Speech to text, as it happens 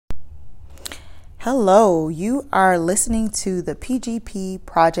Hello, you are listening to the PGP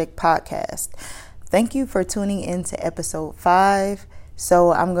Project Podcast. Thank you for tuning in to episode 5.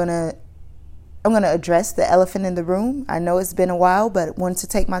 So I'm gonna address the elephant in the room. I know it's been a while, but wanted to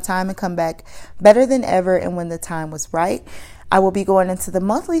take my time and come back better than ever and when the time was right. I will be going into the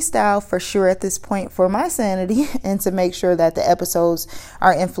monthly style for sure at this point for my sanity and to make sure that the episodes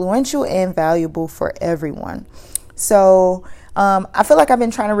are influential and valuable for everyone. So I feel like I've been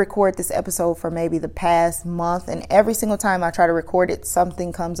trying to record this episode for maybe the past month, and every single time I try to record it,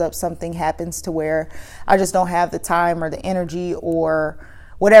 something comes up, something happens to where I just don't have the time or the energy or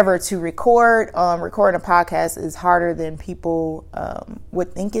whatever to record. Recording a podcast is harder than people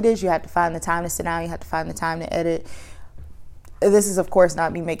would think it is. You have to find the time to sit down. You have to find the time to edit. This is, of course,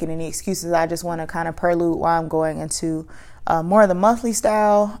 not me making any excuses. I just want to kind of prelude while I'm going into more of the monthly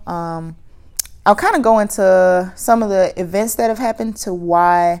style. I'll kind of go into some of the events that have happened to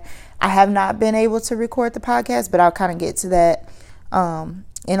why I have not been able to record the podcast, but I'll kind of get to that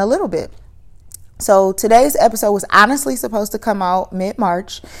in a little bit. So today's episode was honestly supposed to come out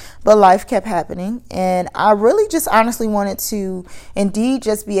mid-March, but life kept happening. And I really just honestly wanted to indeed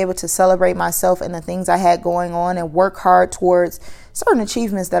just be able to celebrate myself and the things I had going on and work hard towards certain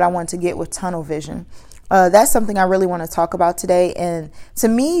achievements that I want to get with tunnel vision. That's something I really want to talk about today. And to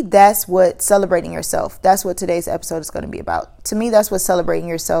me, that's what celebrating yourself. That's what today's episode is going to be about. To me, that's what celebrating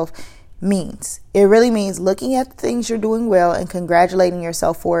yourself means. It really means looking at the things you're doing well and congratulating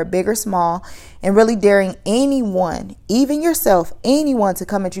yourself for it, big or small, and really daring anyone, even yourself, anyone to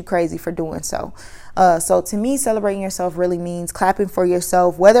come at you crazy for doing so. So to me, celebrating yourself really means clapping for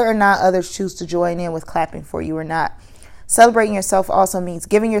yourself, whether or not others choose to join in with clapping for you or not. Celebrating yourself also means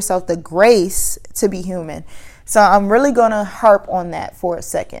giving yourself the grace to be human. So I'm really going to harp on that for a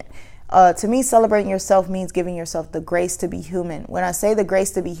second. To me, celebrating yourself means giving yourself the grace to be human. When I say the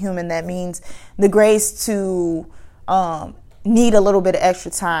grace to be human, that means the grace to need a little bit of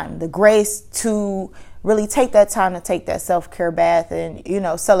extra time, the grace to really take that time to take that self-care bath and,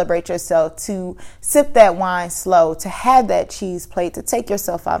 celebrate yourself, to sip that wine slow, to have that cheese plate, to take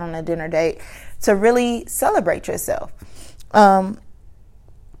yourself out on a dinner date, to really celebrate yourself.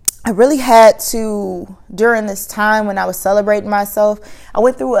 I really had to, during this time when I was celebrating myself, I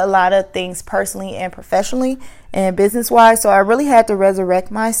went through a lot of things personally and professionally and business-wise. So I really had to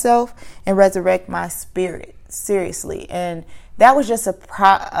resurrect myself and resurrect my spirit, seriously. And that was just a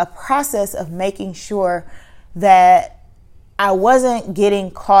process of making sure that I wasn't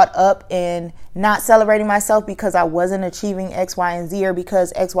getting caught up in not celebrating myself because I wasn't achieving X, Y, and Z, or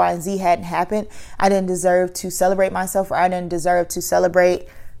because X, Y, and Z hadn't happened. I didn't deserve to celebrate myself, or I didn't deserve to celebrate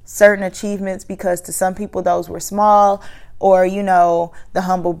certain achievements because to some people those were small, or, the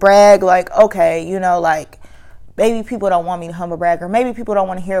humble brag, like, okay, maybe people don't want me to humble brag, or maybe people don't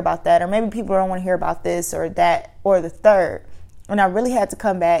want to hear about that, or maybe people don't want to hear about this or that or the third. And I really had to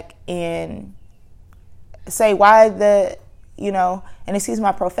come back and say, and excuse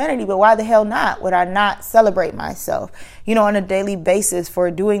my profanity, but why the hell not? Would I not celebrate myself, on a daily basis for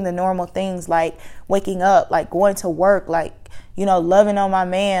doing the normal things like waking up, like going to work, like, loving on my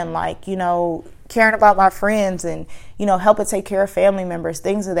man, like, caring about my friends and, helping take care of family members,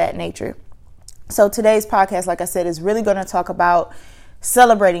 things of that nature. So today's podcast, like I said, is really going to talk about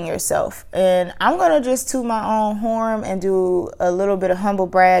celebrating yourself. And I'm going to just toot my own horn and do a little bit of humble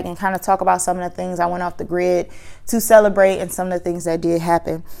brag and kind of talk about some of the things I went off the grid to celebrate and some of the things that did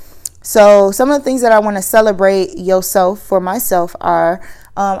happen. So some of the things that I want to celebrate yourself for myself are,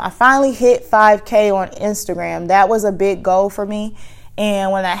 I finally hit 5K on Instagram. That was a big goal for me.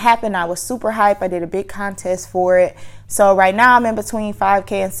 And when that happened, I was super hyped. I did a big contest for it. So right now I'm in between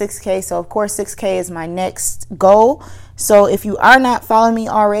 5K and 6K. So of course, 6K is my next goal. So if you are not following me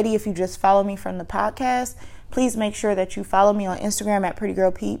already, if you just follow me from the podcast, please make sure that you follow me on Instagram at Pretty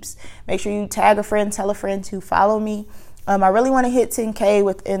Girl Peeps. Make sure you tag a friend, tell a friend to follow me. I really want to hit 10K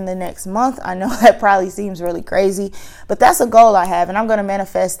within the next month. I know that probably seems really crazy, but that's a goal I have, and I'm going to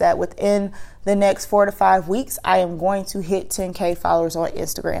manifest that within the next 4 to 5 weeks. I am going to hit 10K followers on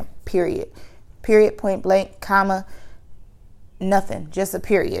Instagram, period, point blank, comma, nothing, just a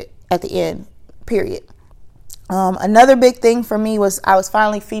period at the end, period. Another big thing for me was I was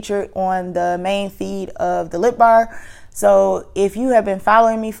finally featured on the main feed of the Lip Bar. So if you have been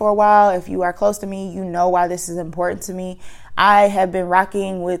following me for a while, if you are close to me, you know why this is important to me. I have been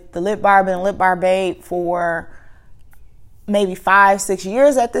rocking with the Lip Bar, been a Lip Bar babe for maybe 5-6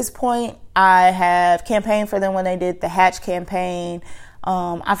 years at this point. I have campaigned for them when they did the Hatch campaign.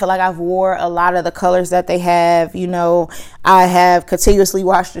 I feel like I've wore a lot of the colors that they have. I have continuously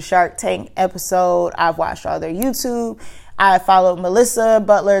watched the Shark Tank episode. I've watched all their YouTube. I followed Melissa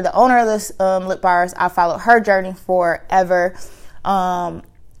Butler, the owner of the lip bars. I followed her journey forever.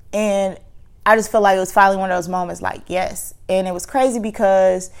 And I just feel like it was finally one of those moments like, yes. And it was crazy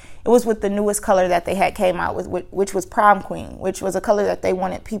because it was with the newest color that they had came out with, which was Prom Queen, which was a color that they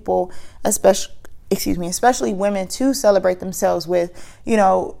wanted people, especially women, to celebrate themselves with. You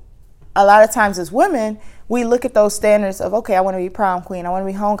know, a lot of times as women, we look at those standards of, okay, I want to be prom queen, I want to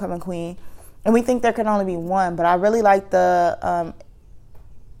be homecoming queen, and we think there can only be one. But I really like the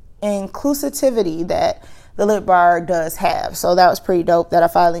inclusivity that the lip bar does have. So that was pretty dope that I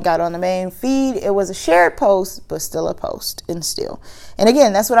finally got on the main feed. It was a shared post, but still a post and still. And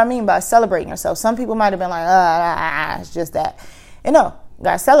again, that's what I mean by celebrating yourself. Some people might have been like, it's just that. And no, you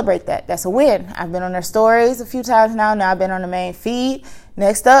gotta celebrate that. That's a win. I've been on their stories a few times now. Now I've been on the main feed.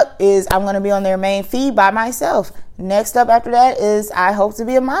 Next up is I'm going to be on their main feed by myself. Next up after that is I hope to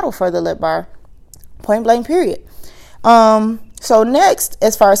be a model for the lip bar. Point blank, period. So next,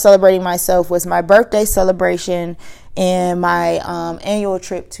 as far as celebrating myself, was my birthday celebration and my annual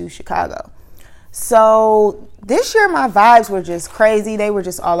trip to Chicago. So this year my vibes were just crazy. They were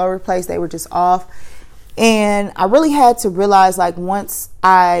just all over the place. They were just off. And I really had to realize, like, once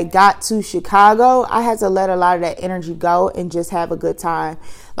I got to Chicago, I had to let a lot of that energy go and just have a good time.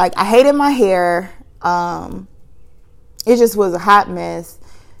 Like, I hated my hair. It just was a hot mess.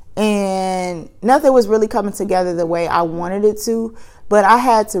 And nothing was really coming together the way I wanted it to. But I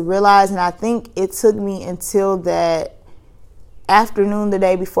had to realize, and I think it took me until that afternoon the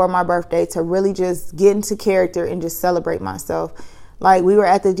day before my birthday to really just get into character and just celebrate myself. Like, we were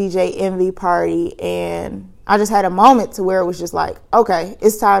at the DJ Envy party, and I just had a moment to where it was just like, okay,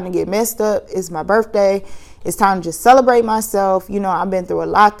 it's time to get messed up. It's my birthday. It's time to just celebrate myself. You know, I've been through a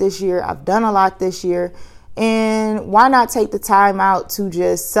lot this year. I've done a lot this year. And why not take the time out to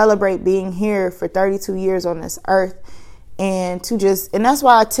just celebrate being here for 32 years on this earth? And that's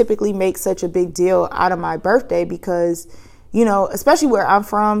why I typically make such a big deal out of my birthday, because, you know, especially where I'm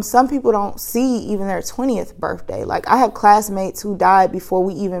from, some people don't see even their 20th birthday. Like, I have classmates who died before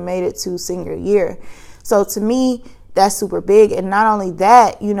we even made it to senior year. So to me, that's super big. And not only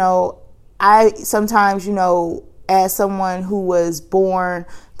that, you know, I sometimes, you know, as someone who was born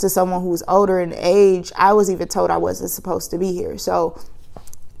to someone who was older in age, I was even told I wasn't supposed to be here. So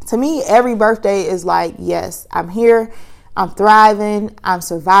to me, every birthday is like, yes, I'm here. I'm thriving, I'm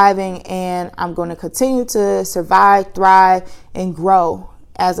surviving, and I'm going to continue to survive, thrive, and grow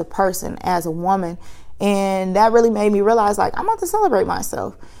as a person, as a woman. And that really made me realize, like, I'm about to celebrate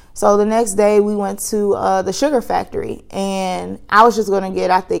myself. So the next day we went to the Sugar Factory, and I was just going to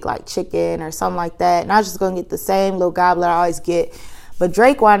get, I think, like chicken or something like that. And I was just going to get the same little goblet I always get. But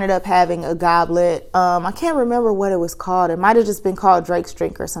Drake wound up having a goblet. I can't remember what it was called. It might have just been called Drake's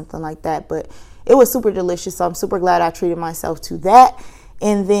Drink or something like that. But it was super delicious, so I'm super glad I treated myself to that.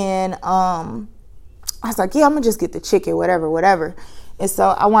 And then I was like, yeah, I'm going to just get the chicken, whatever. And so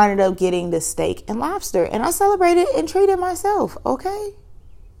I wound up getting the steak and lobster. And I celebrated and treated myself, okay?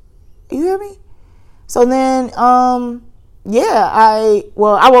 You hear me? So then, I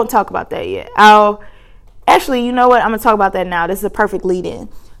won't talk about that yet. Actually, you know what? I'm going to talk about that now. This is a perfect lead-in.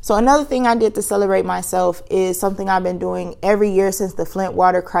 So another thing I did to celebrate myself is something I've been doing every year since the Flint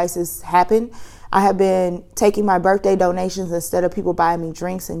water crisis happened. I have been taking my birthday donations instead of people buying me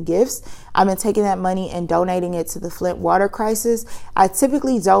drinks and gifts. I've been taking that money and donating it to the Flint water crisis. I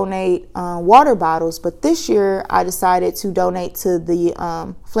typically donate water bottles, but this year I decided to donate to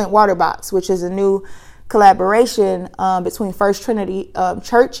the Flint Water Box, which is a new collaboration between First Trinity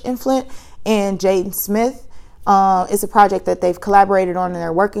Church in Flint and Jaden Smith. It's a project that they've collaborated on and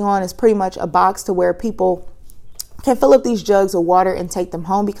they're working on. It's pretty much a box to where people can fill up these jugs of water and take them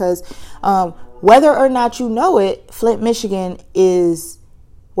home, because whether or not you know it, Flint, Michigan is,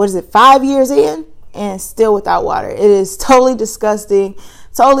 5 years in and still without water. It is totally disgusting,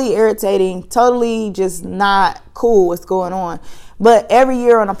 totally irritating, totally just not cool what's going on. But every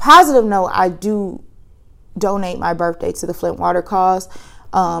year, on a positive note, I do donate my birthday to the Flint Water Cause.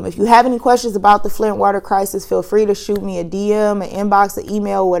 If you have any questions about the Flint water crisis, feel free to shoot me a DM, an inbox, an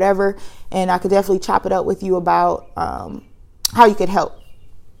email, whatever, and I could definitely chop it up with you about how you could help.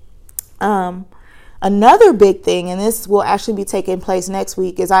 Another big thing, and this will actually be taking place next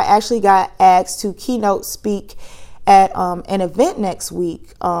week, is I actually got asked to keynote speak at an event next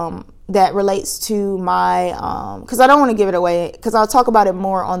week that relates to my, because I don't want to give it away, because I'll talk about it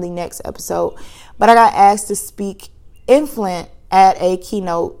more on the next episode, but I got asked to speak in Flint at a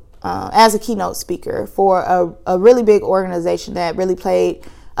keynote, as a keynote speaker for a really big organization that really played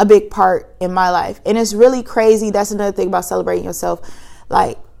a big part in my life. And it's really crazy. That's another thing about celebrating yourself.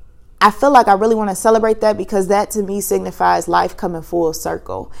 Like, I feel like I really want to celebrate that, because that to me signifies life coming full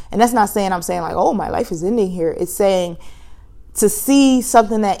circle. And that's not saying I'm saying like, oh, my life is ending here. It's saying to see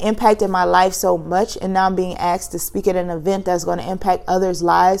something that impacted my life so much, and now I'm being asked to speak at an event that's going to impact others'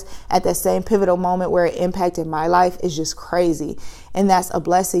 lives at that same pivotal moment where it impacted my life, is just crazy. And that's a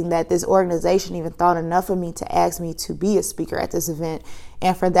blessing that this organization even thought enough of me to ask me to be a speaker at this event.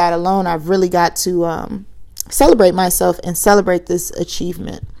 And for that alone, I've really got to celebrate myself and celebrate this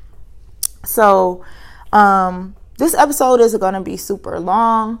achievement. So this episode isn't going to be super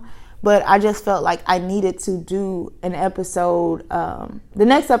long, but I just felt like I needed to do an episode. The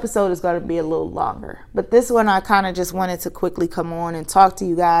next episode is going to be a little longer, but this one I kind of just wanted to quickly come on and talk to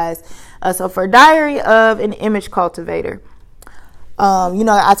you guys. So for Diary of an Image Cultivator,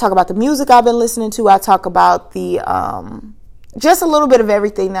 I talk about the music I've been listening to. I talk about the just a little bit of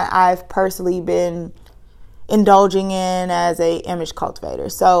everything that I've personally been indulging in as a image cultivator.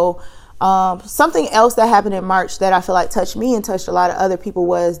 So something else that happened in March that I feel like touched me and touched a lot of other people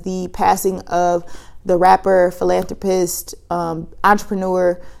was the passing of the rapper, philanthropist,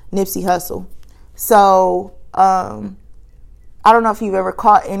 entrepreneur Nipsey Hussle. So I don't know if you've ever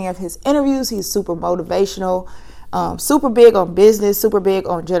caught any of his interviews. He's super motivational, super big on business, super big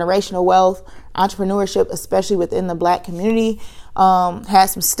on generational wealth, entrepreneurship, especially within the Black community.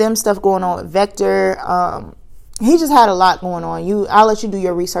 Has some STEM stuff going on with Vector. He just had a lot going on. I'll let you do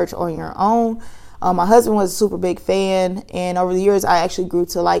your research on your own. My husband was a super big fan, and over the years, I actually grew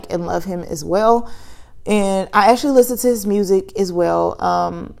to like and love him as well. And I actually listened to his music as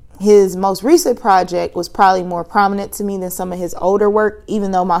well. His most recent project was probably more prominent to me than some of his older work,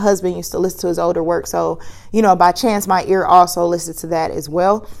 even though my husband used to listen to his older work. So, by chance, my ear also listened to that as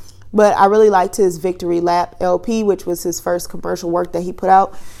well. But I really liked his Victory Lap LP, which was his first commercial work that he put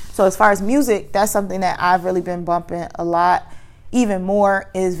out. So as far as music, that's something that I've really been bumping a lot. Even more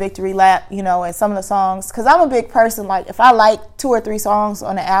is Victory Lap, and some of the songs. Because I'm a big person. Like, if I like 2 or 3 songs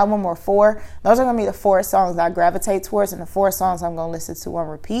on an album, or 4, those are going to be the 4 songs I gravitate towards, and the 4 songs I'm going to listen to on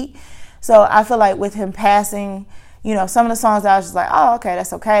repeat. So I feel like with him passing, some of the songs I was just like, oh, okay,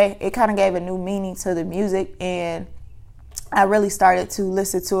 that's okay. It kind of gave a new meaning to the music, and I really started to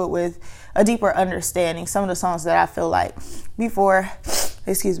listen to it with a deeper understanding. Some of the songs that I feel like before,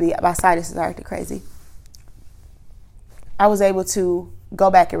 my sinus is acting crazy, I was able to go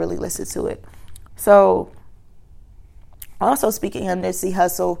back and really listen to it. So also speaking of Nipsey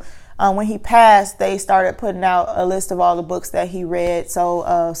Hussle, when he passed, they started putting out a list of all the books that he read.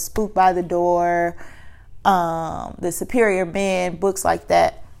 So Spooked by the Door, The Superior Man, books like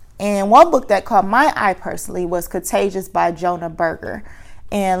that. And one book that caught my eye personally was Contagious by Jonah Berger.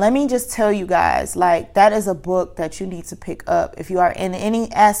 And let me just tell you guys, like, that is a book that you need to pick up if you are in any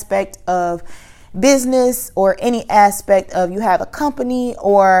aspect of business, or any aspect of you have a company,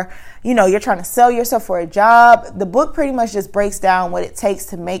 or you're trying to sell yourself for a job. The book pretty much just breaks down what it takes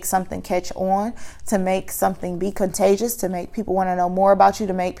to make something catch on, to make something be contagious, to make people want to know more about you,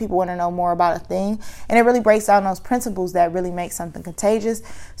 to make people want to know more about a thing. And it really breaks down those principles that really make something contagious.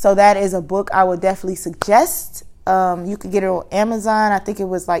 So that is a book I would definitely suggest. You could get it on Amazon. I think it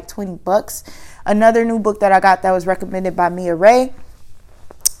was like $20. Another new book that I got that was recommended by Mia Ray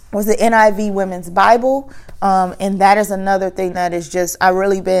was the NIV Women's Bible. And that is another thing that is just, I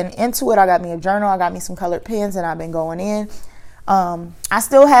really been into it. I got me a journal. I got me some colored pens, and I've been going in. I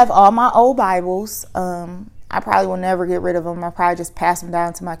still have all my old Bibles. I probably will never get rid of them. I'll probably just pass them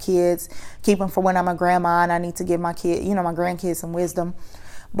down to my kids, keep them for when I'm a grandma and I need to give my my grandkids some wisdom.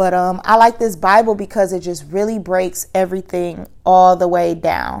 But I like this Bible because it just really breaks everything all the way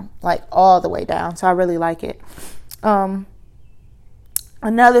down, like all the way down. So I really like it.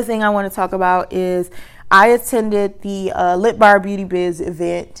 Another thing I want to talk about is I attended the Lit Bar Beauty Biz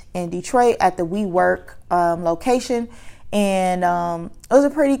event in Detroit at the WeWork location. And it was a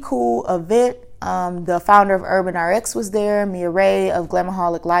pretty cool event. The founder of Urban RX was there. Mia Ray of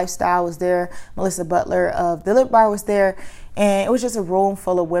Glamaholic Lifestyle was there. Melissa Butler of the Lit Bar was there. And it was just a room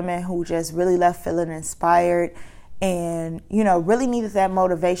full of women who just really left feeling inspired and, really needed that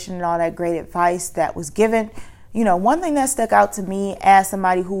motivation and all that great advice that was given. One thing that stuck out to me as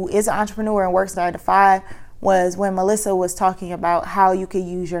somebody who is an entrepreneur and works 9 to 5 was when Melissa was talking about how you could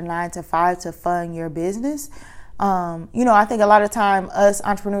use your 9 to 5 to fund your business. I think a lot of time us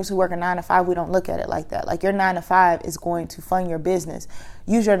entrepreneurs who work a 9 to 5, we don't look at it like that. Like, your 9 to 5 is going to fund your business.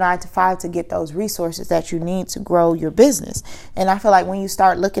 Use your 9 to 5 to get those resources that you need to grow your business. And I feel like when you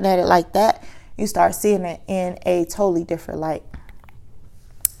start looking at it like that, you start seeing it in a totally different light.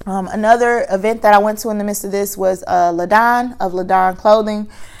 Another event that I went to in the midst of this was LaDon of LaDon Clothing.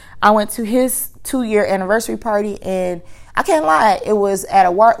 I went to his 2-year anniversary party, and I can't lie, it was at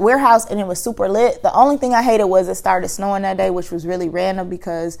a warehouse and it was super lit. The only thing I hated was it started snowing that day, which was really random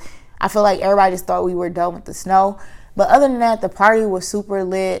because I feel like everybody just thought we were done with the snow. But other than that, the party was super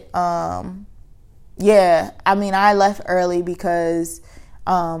lit. Yeah, I mean, I left early because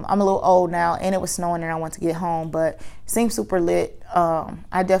I'm a little old now and it was snowing and I want to get home, but it seemed super lit.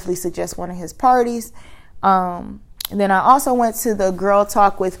 I definitely suggest one of his parties. And then I also went to the Girl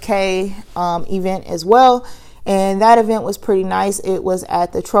Talk with Kay event as well. And that event was pretty nice. It was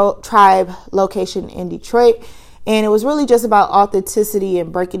at the Tribe location in Detroit. And it was really just about authenticity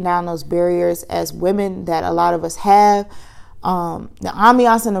and breaking down those barriers as women that a lot of us have. The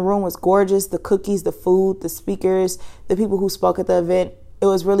ambiance in the room was gorgeous. The cookies, the food, the speakers, the people who spoke at the event. It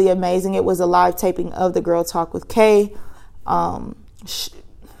was really amazing. It was a live taping of the Girl Talk with Kay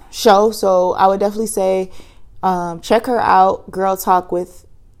show. So I would definitely say check her out, Girl Talk with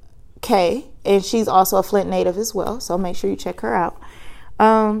Kay. And she's also a Flint native as well. So make sure you check her out.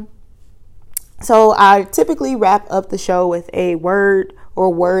 So I typically wrap up the show with a word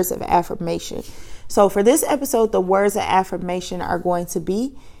or words of affirmation. So for this episode, the words of affirmation are going to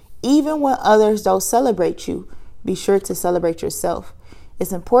be, even when others don't celebrate you, be sure to celebrate yourself.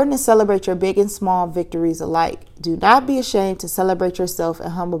 It's important to celebrate your big and small victories alike. Do not be ashamed to celebrate yourself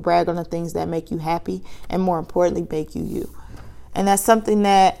and humble brag on the things that make you happy and, more importantly, make you you. And that's something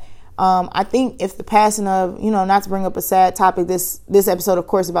that I think if the passing of, not to bring up a sad topic, this episode, of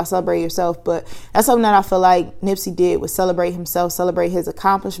course, about celebrate yourself, but that's something that I feel like Nipsey did, was celebrate himself, celebrate his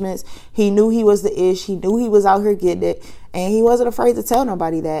accomplishments. He knew he was the ish. He knew he was out here getting it, and he wasn't afraid to tell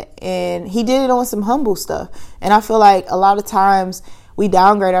nobody that. And he did it on some humble stuff. And I feel like a lot of times we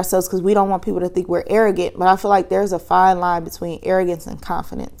downgrade ourselves because we don't want people to think we're arrogant. But I feel like there's a fine line between arrogance and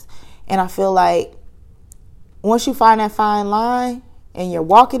confidence. And I feel like once you find that fine line and you're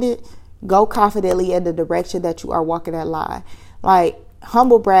walking it, go confidently in the direction that you are walking that line. Like,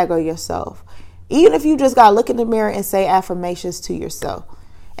 humble brag on yourself. Even if you just got to look in the mirror and say affirmations to yourself.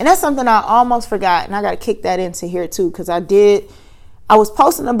 And that's something I almost forgot. And I got to kick that into here too, because I was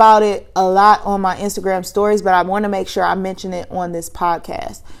posting about it a lot on my Instagram stories, but I want to make sure I mention it on this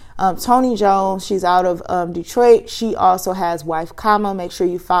podcast. Tony Jones, she's out of Detroit. She also has wife Kama. Make sure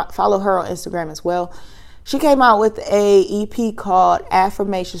you follow her on Instagram as well. She came out with a EP called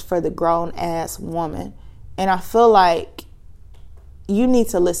Affirmations for the Grown Ass Woman. And I feel like you need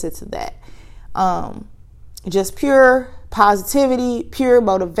to listen to that. Just pure positivity, pure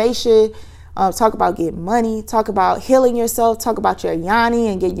motivation. Talk about getting money. Talk about healing yourself. Talk about your yanni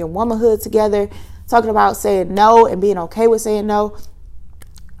and getting your womanhood together. Talking about saying no and being okay with saying no.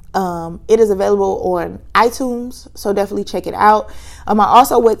 It is available on iTunes, so definitely check it out. I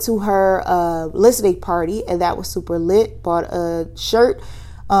also went to her listening party, and that was super lit. Bought a shirt.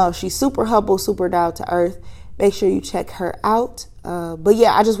 She's super humble, super down to earth. Make sure you check her out. But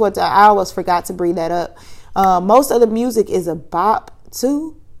yeah, I almost forgot to bring that up. Most of the music is a bop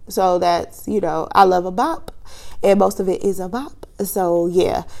too, so that's, I love a bop, and most of it is a bop. So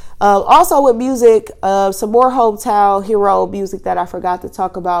yeah. Also with music, some more hometown hero music that I forgot to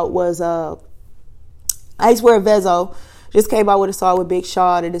talk about was I Swear Vezo just came out with a song with Big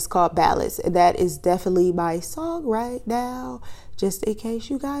Sean, and it's called Ballads. And that is definitely my song right now. Just in case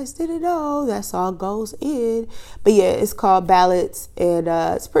you guys didn't know, that song goes in. But yeah, it's called Ballads, and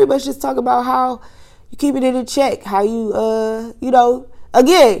it's pretty much just talking about how you keep it in check, how you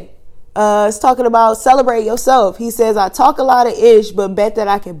again. It's talking about celebrate yourself. He says, I talk a lot of ish, but bet that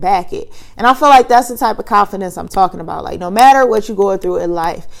I can back it. And I feel like that's the type of confidence I'm talking about. Like, no matter what you're going through in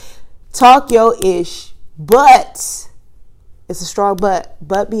life, talk your ish, but it's a strong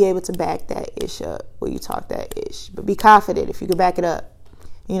but be able to back that ish up when you talk that ish. But be confident if you can back it up,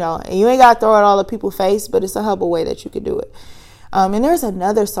 and you ain't got to throw it all in people's face, but it's a humble way that you can do it. And there's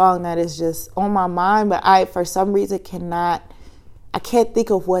another song that is just on my mind, but I, for some reason, I can't think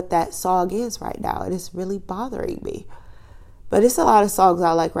of what that song is right now. It is really bothering me. But it's a lot of songs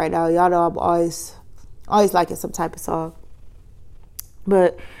I like right now. Y'all know I'm always liking some type of song.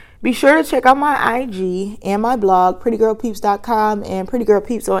 But be sure to check out my IG and my blog, prettygirlpeeps.com and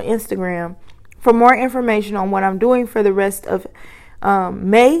prettygirlpeeps on Instagram for more information on what I'm doing for the rest of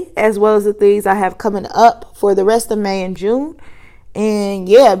May, as well as the things I have coming up for the rest of May and June. And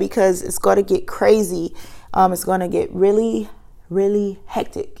yeah, because it's going to get crazy. It's going to get really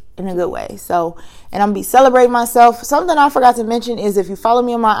hectic in a good way. So, and I'm gonna be celebrating myself. Something I forgot to mention is, if you follow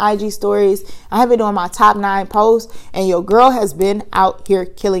me on my IG stories, I have been doing my top 9 posts, and your girl has been out here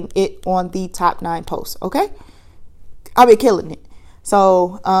killing it on the top 9 posts. Okay, I've been killing it.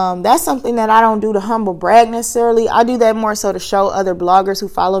 So that's something that I don't do to humble brag necessarily. I do that more so to show other bloggers who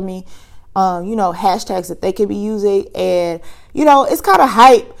follow me hashtags that they could be using. And, it's kind of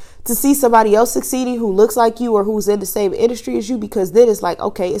hype to see somebody else succeeding who looks like you or who's in the same industry as you, because then it's like,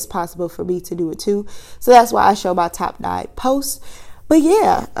 okay, it's possible for me to do it too. So that's why I show my top 9 posts. But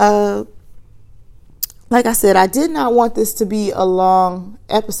yeah, like I said, I did not want this to be a long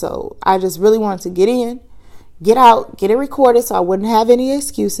episode. I just really wanted to get in, get out, get it recorded so I wouldn't have any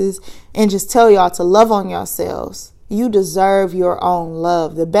excuses, and just tell y'all to love on yourselves. You deserve your own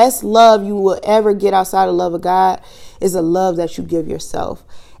love. The best love you will ever get outside of love of God is the love that you give yourself,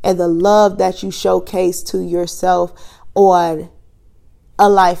 and the love that you showcase to yourself on a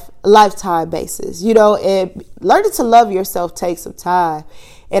lifetime basis, and learning to love yourself takes some time.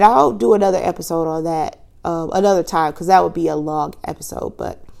 And I'll do another episode on that another time, because that would be a long episode.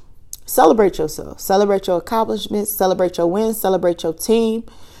 But celebrate yourself, celebrate your accomplishments, celebrate your wins, celebrate your team.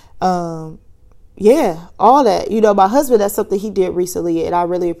 Yeah, all that. My husband, that's something he did recently, and I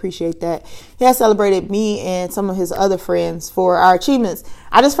really appreciate that. He has celebrated me and some of his other friends for our achievements.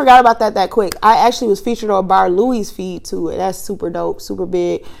 I just forgot about that quick. I actually was featured on Bar Louie's feed too, and that's super dope, super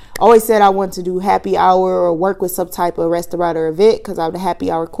big. Always said I want to do happy hour or work with some type of restaurant or event, because I'm the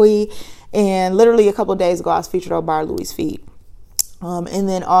happy hour queen. And literally a couple of days ago, I was featured on Bar Louie's feed. And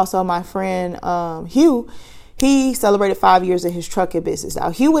then also my friend Hugh, he celebrated 5 years of his trucking business.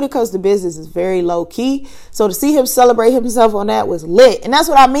 Now, Hugh, when it comes to business, is very low key. So to see him celebrate himself on that was lit. And that's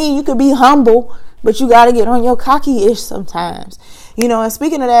what I mean. You could be humble, but you got to get on your cocky-ish sometimes. And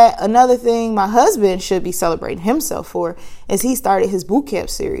speaking of that, another thing my husband should be celebrating himself for is he started his boot camp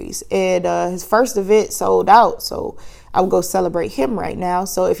series. And his first event sold out. So I will go celebrate him right now.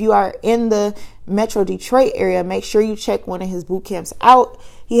 So if you are in the Metro Detroit area, make sure you check one of his boot camps out.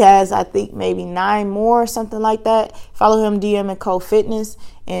 He has, I think, maybe 9 more, something like that. Follow him, DM and Co Fitness,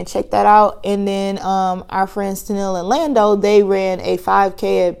 and check that out. And then our friends Tennille and Lando, they ran a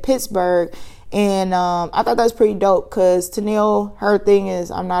 5K at Pittsburgh. And I thought that was pretty dope, because Tennille, her thing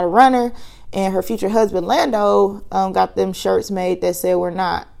is, I'm not a runner. And her future husband, Lando, got them shirts made that said, we're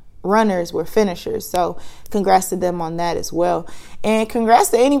not runners, we're finishers. So congrats to them on that as well. And congrats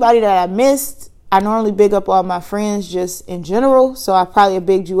to anybody that I missed. I normally big up all my friends just in general, so I probably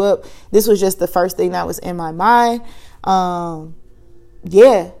bigged you up. This was just the first thing that was in my mind.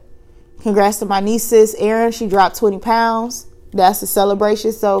 Yeah. Congrats to my niece, sis Erin. She dropped 20 pounds. That's a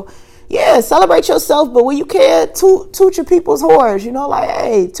celebration. So yeah, celebrate yourself, but when you can, toot your people's horns. Like,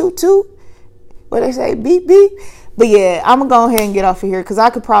 hey, toot. What they say, beep, beep. But yeah, I'm going to go ahead and get off of here, because I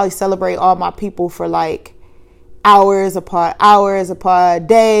could probably celebrate all my people for like hours apart,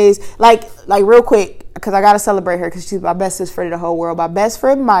 days. Like real quick, because I got to celebrate her, because she's my bestest friend in the whole world. My best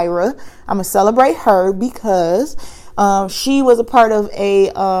friend, Myra. I'm going to celebrate her because she was a part of a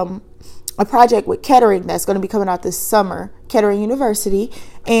project with Kettering that's going to be coming out this summer, Kettering University,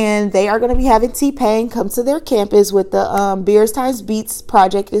 and they are going to be having T-Pain come to their campus with the Beers Times Beats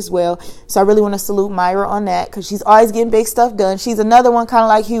project as well. So I really want to salute Myra on that, because she's always getting big stuff done. She's another one kind of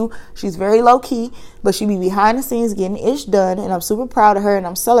like Hugh. She's very low key, but she be behind the scenes getting ish done, and I'm super proud of her, and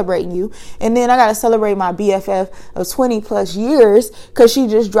I'm celebrating you. And then I got to celebrate my BFF of 20 plus years, because she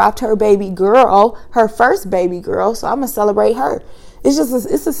just dropped her baby girl, her first baby girl. So I'm going to celebrate her. It's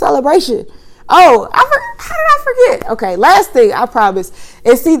a celebration. Oh, how did I forget? Okay, last thing, I promise.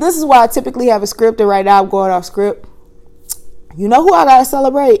 And see, this is why I typically have a script, and right now I'm going off script. You know who I got to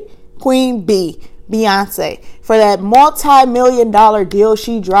celebrate? Queen B, Beyonce, for that multi-million-dollar deal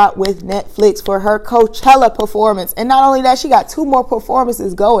she dropped with Netflix for her Coachella performance. And not only that, she got 2 more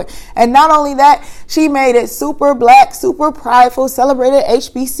performances going. And not only that, she made it super black, super prideful, celebrated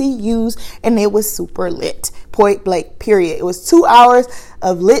HBCUs, and it was super lit. Point blank, period. It was 2 hours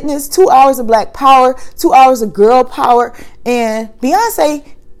of litness, 2 hours of black power, 2 hours of girl power. And Beyonce,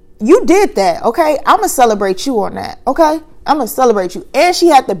 you did that, okay? I'm going to celebrate you on that, okay? I'm going to celebrate you. And she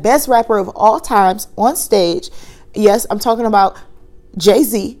had the best rapper of all times on stage. Yes, I'm talking about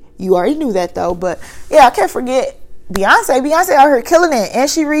Jay-Z. You already knew that, though. But, yeah, I can't forget Beyonce. Beyonce out here killing it. And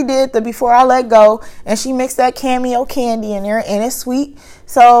she redid the Before I Let Go. And she mixed that cameo candy in there. And it's sweet.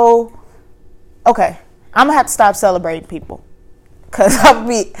 So, okay. I'm going to have to stop celebrating people. Because y'all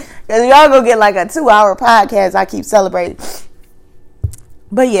going to get like a 2-hour podcast. I keep celebrating.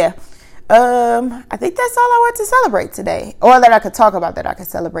 But, yeah. I think that's all I want to celebrate today, or that I could talk about that I could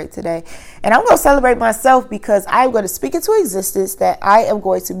celebrate today. And I'm going to celebrate myself, because I'm going to speak into existence that I am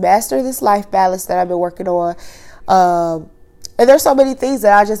going to master this life balance that I've been working on. And there's so many things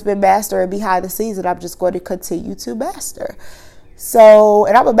that I've just been mastering behind the scenes that I'm just going to continue to master. So,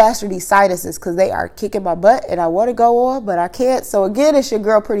 and I'm a master these sinuses because they are kicking my butt and I want to go on, but I can't. So again, it's your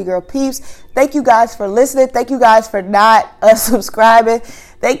girl, Pretty Girl Peeps. Thank you guys for listening. Thank you guys for not subscribing.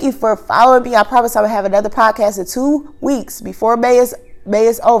 Thank you for following me. I promise I'm going to have another podcast in 2 weeks before May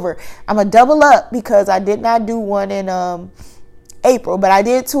is over. I'm going to double up because I did not do one in April, but I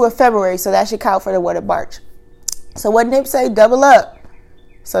did 2 in February. So that should count for the one in March. So what Nip say, double up.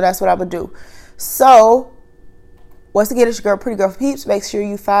 So that's what I'm going to do. So once again, it's your girl, Pretty Girl Peeps. Make sure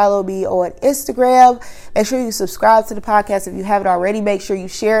you follow me on Instagram. Make sure you subscribe to the podcast if you haven't already. Make sure you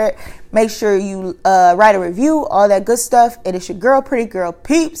share it. Make sure you write a review, all that good stuff. And it's your girl, Pretty Girl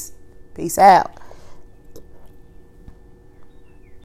Peeps. Peace out.